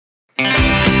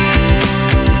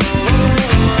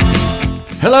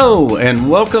Hello, and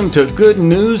welcome to Good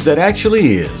News That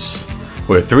Actually Is,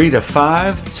 where 3 to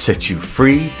 5 sets you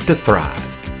free to thrive.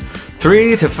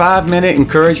 3 to 5 minute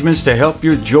encouragements to help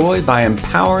your joy by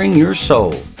empowering your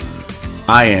soul.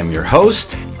 I am your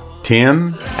host,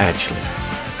 Tim Atchley.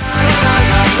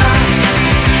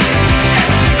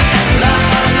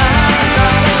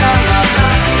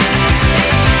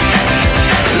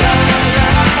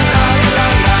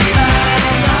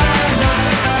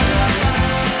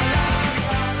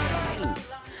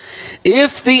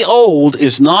 If the old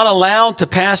is not allowed to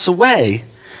pass away,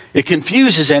 it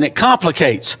confuses and it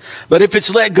complicates. But if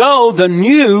it's let go, the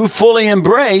new, fully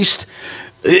embraced,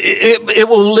 it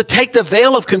will take the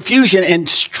veil of confusion and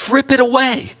strip it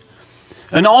away.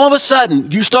 And all of a sudden,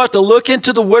 you start to look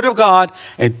into the Word of God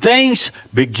and things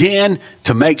begin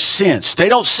to make sense. They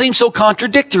don't seem so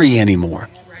contradictory anymore.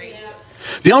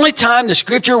 The only time the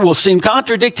scripture will seem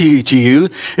contradictory to you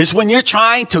is when you're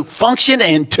trying to function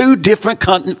in two different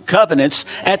covenants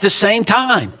at the same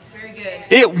time. Very good.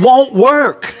 It won't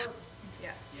work.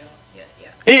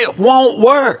 It won't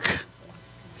work.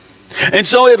 And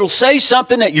so it'll say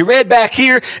something that you read back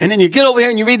here, and then you get over here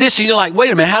and you read this, and you're like,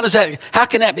 wait a minute, how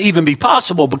can that even be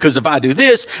possible? Because if I do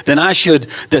this, then I should,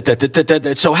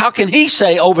 so how can he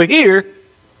say over here?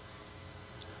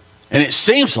 And it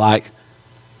seems like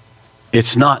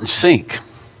it's not in sync.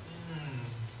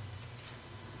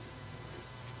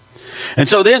 And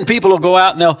so then people will go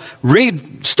out and they'll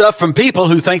read stuff from people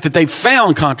who think that they've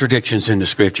found contradictions in the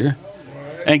scripture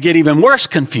and get even worse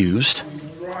confused.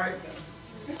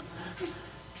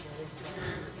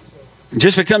 It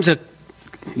just becomes a,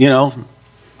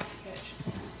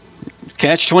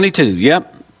 catch-22.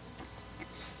 Yep.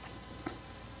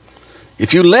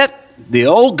 If you let the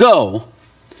old go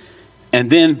and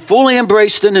then fully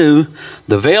embrace the new,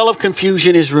 the veil of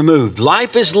confusion is removed.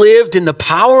 Life is lived in the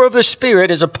power of the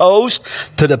Spirit as opposed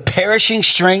to the perishing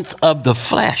strength of the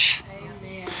flesh.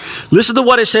 Amen. Listen to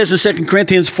what it says in 2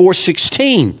 Corinthians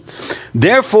 4:16.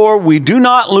 Therefore, we do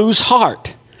not lose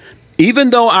heart. Even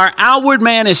though our outward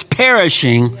man is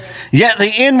perishing, yet the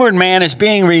inward man is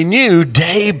being renewed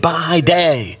day by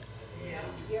day.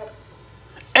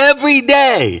 Every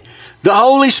day, the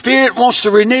Holy Spirit wants to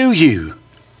renew you.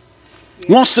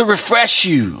 Wants to refresh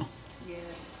you.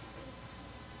 Yes.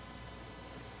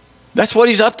 That's what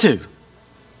he's up to.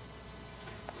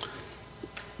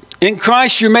 In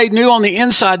Christ, you're made new on the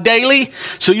inside daily,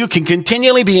 so you can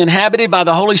continually be inhabited by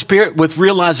the Holy Spirit with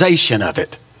realization of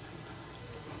it.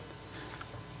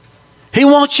 He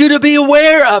wants you to be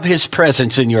aware of his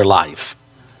presence in your life.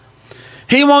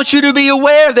 He wants you to be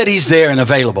aware that he's there and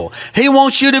available. He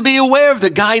wants you to be aware of the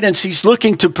guidance he's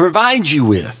looking to provide you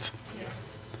with.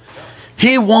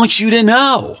 He wants you to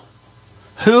know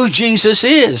who Jesus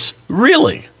is,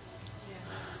 really.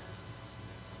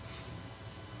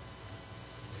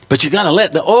 But you got to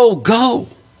let the old go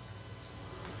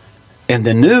and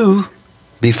the new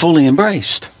be fully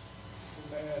embraced.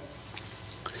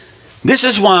 This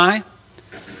is why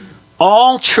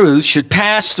all truth should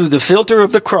pass through the filter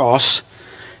of the cross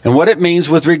and what it means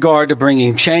with regard to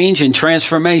bringing change and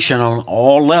transformation on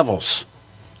all levels.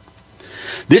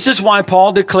 This is why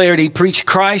Paul declared he preached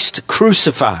Christ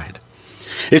crucified.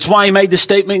 It's why he made the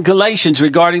statement in Galatians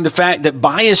regarding the fact that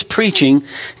by his preaching,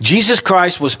 Jesus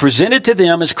Christ was presented to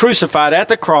them as crucified at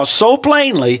the cross so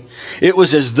plainly, it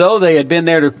was as though they had been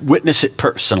there to witness it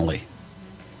personally.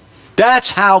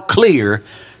 That's how clear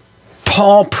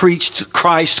Paul preached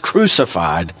Christ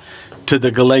crucified to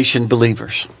the Galatian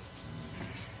believers.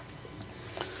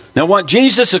 Now, what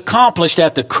Jesus accomplished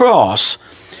at the cross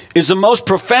is the most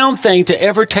profound thing to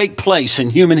ever take place in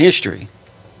human history.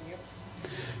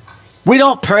 We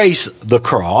don't praise the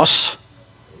cross.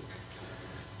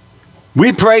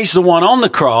 We praise the one on the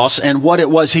cross and what it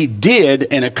was he did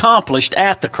and accomplished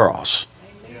at the cross.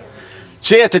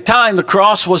 See, at the time, the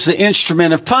cross was the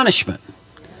instrument of punishment.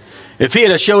 If he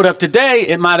had showed up today,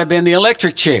 it might have been the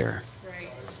electric chair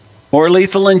or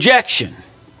lethal injection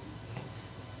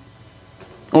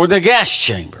or the gas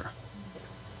chamber.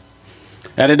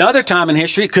 At another time in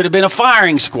history, it could have been a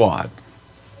firing squad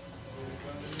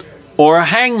or a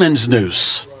hangman's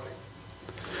noose.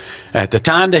 At the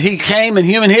time that he came in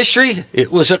human history,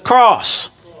 it was a cross.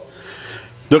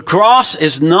 The cross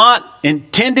is not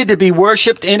intended to be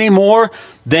worshiped any more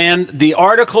than the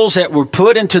articles that were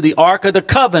put into the Ark of the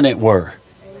Covenant were.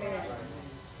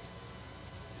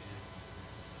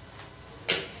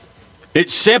 It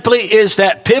simply is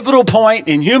that pivotal point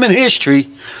in human history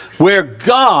where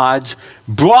God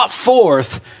brought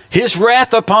forth his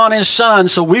wrath upon his son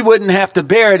so we wouldn't have to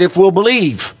bear it if we'll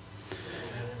believe.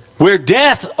 where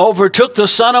death overtook the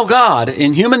Son of God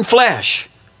in human flesh,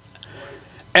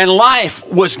 and life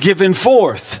was given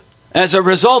forth as a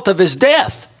result of his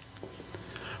death,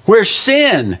 where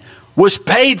sin was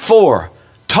paid for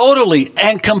totally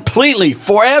and completely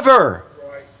forever.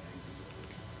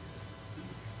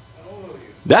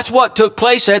 That's what took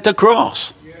place at the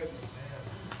cross.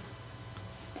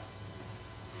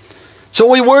 So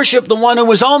we worship the one who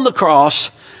was on the cross,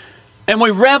 and we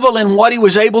revel in what he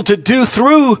was able to do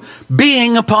through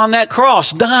being upon that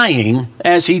cross, dying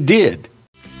as he did.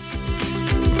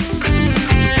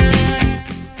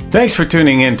 Thanks for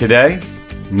tuning in today.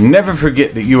 Never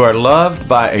forget that you are loved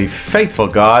by a faithful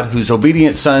God whose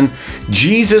obedient Son,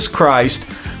 Jesus Christ,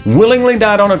 willingly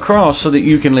died on a cross so that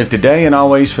you can live today and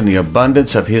always from the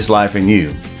abundance of his life in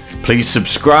you. Please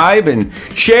subscribe and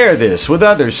share this with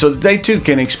others so that they too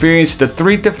can experience the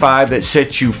 3 to 5 that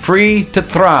sets you free to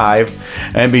thrive.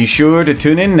 And be sure to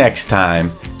tune in next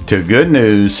time to Good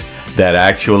News That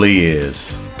Actually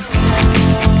Is.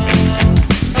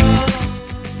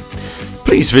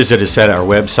 Please visit us at our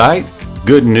website,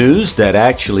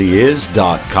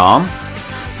 goodnewsthatactuallyis.com.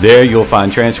 There you'll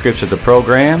find transcripts of the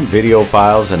program, video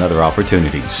files, and other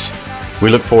opportunities. We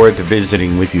look forward to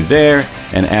visiting with you there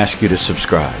and ask you to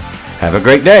subscribe. Have a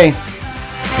great day.